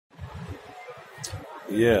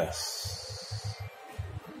Yes.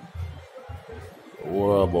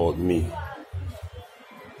 Worry about me.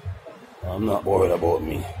 I'm not worried about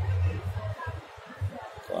me.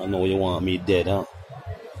 I know you want me dead, huh?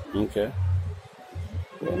 Okay.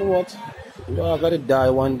 You know what? I gotta die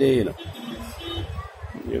one day, you know.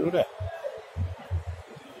 You know that.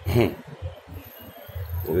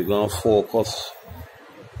 So we're gonna focus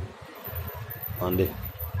on the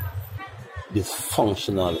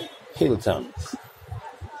dysfunctional Hyltons.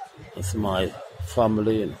 That's my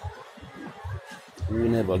family, you know. We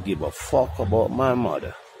never give a fuck about my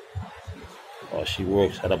mother. Or she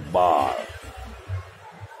works at a bar.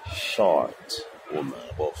 Short woman,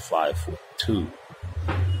 about 5'2".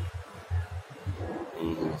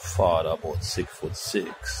 Father about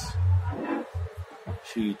 6'6".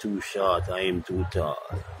 She too short, I am too tall.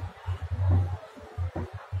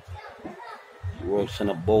 He works on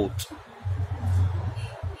a boat.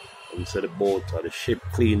 Inside the boat or the ship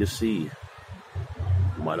clean the sea.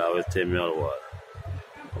 Mother always tell me all the while,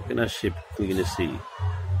 how can a ship clean the sea?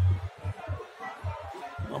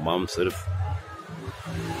 My mom said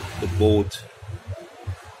the boat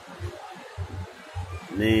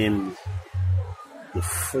named the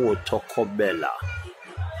Fort Tocobella.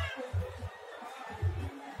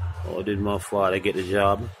 How did my father get the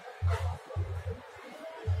job?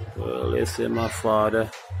 Well, they say my father,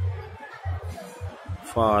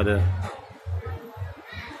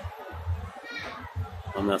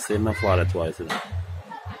 I'm not saying my father twice, you know.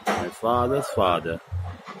 My father's father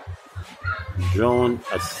drowned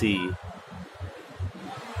at sea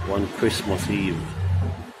one Christmas Eve,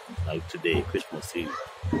 like today, Christmas Eve,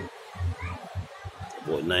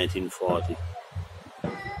 about 1940,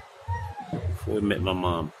 before we met my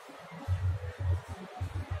mom.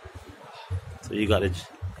 So he got a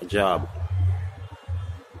job.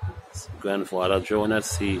 His grandfather drowned at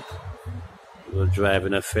sea. He was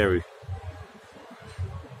driving a ferry.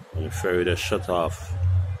 And the ferry that shut off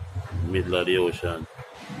in the middle of the ocean.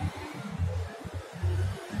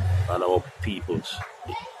 All our peoples,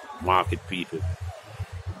 market people.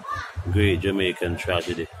 Great Jamaican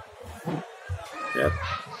tragedy. Yep.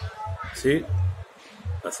 See?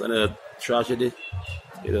 That's another tragedy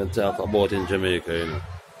you don't talk about in Jamaica, you know.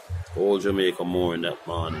 Whole Jamaica mourning that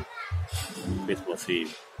morning. Christmas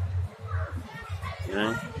Eve. You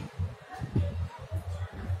know?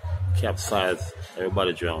 Capsized,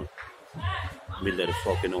 everybody drowned. Middle of the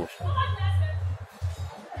fucking ocean.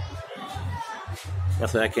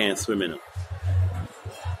 That's why I can't swim, you know.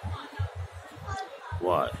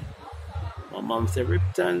 Why? My mom said,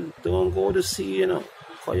 Ripton, don't go to sea, you know.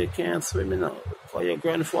 Because you can't swim, you know. Because your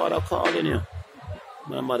grandfather calling you.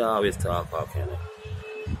 My mother always talk all kind of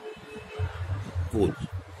good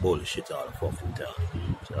bullshit all the fucking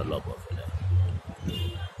time. So I love her for that.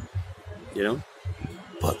 You know?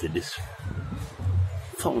 But it is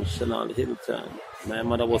functional Hylton. My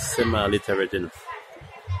mother was semi-literate, you know.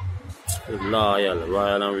 Loyal,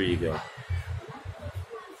 royal and regal.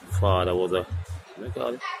 Father was a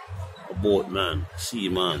boatman,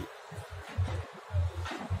 seaman.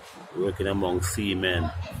 Working among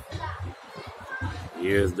seamen.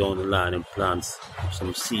 Years down the line and plants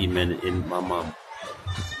some seamen in my mom.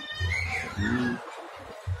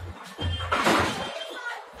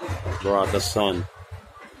 Brought a son.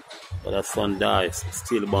 But that son died,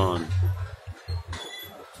 stillborn.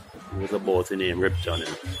 He was about to name Ripton.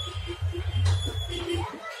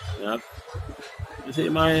 Yep. You see,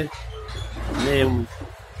 my name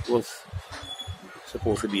was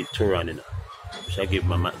supposed to be Turan, you know, which I gave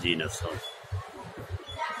my Matt Gina's son.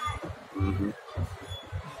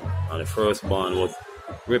 And the firstborn was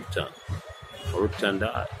Ripton. Ripton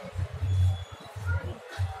died.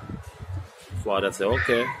 Father said,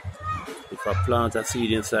 okay, if I plant a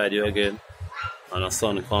seed inside you again and a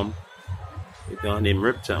son come, you can name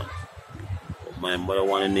Ripton. But my mother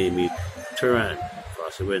wanted to name me Turan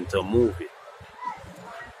because she went to a movie.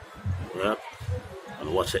 Yeah?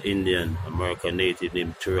 And watched an Indian American native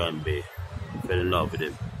named Turan Bay. Fell in love with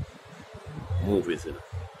him. Movies, you know.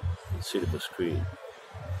 Silver screen.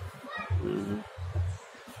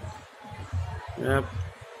 Yep.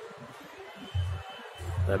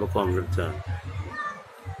 I become Ripton.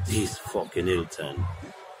 These fucking Hylton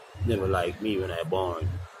never liked me when I born.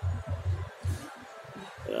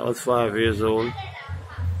 When I was 5 years old,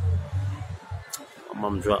 my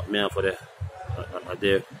mom dropped me off at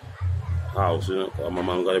their house, you know. My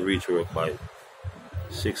mom got to reach work by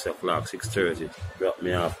 6 o'clock, 6:30. Dropped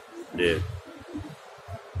me off there.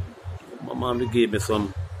 My mom gave me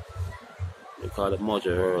some, they call it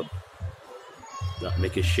mojo herb, that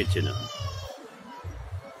make it shit, you know.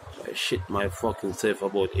 So I shit my fucking self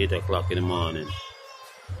about 8 o'clock in the morning.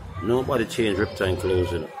 Nobody changed Riptide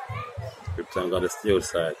clothes, you know. Riptide got to stay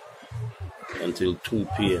outside until 2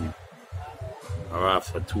 p.m. or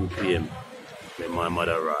after 2 p.m. when my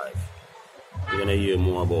mother arrived. We're going to hear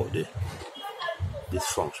more about the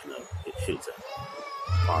Disfunctional, the Hyltons,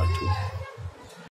 part 2.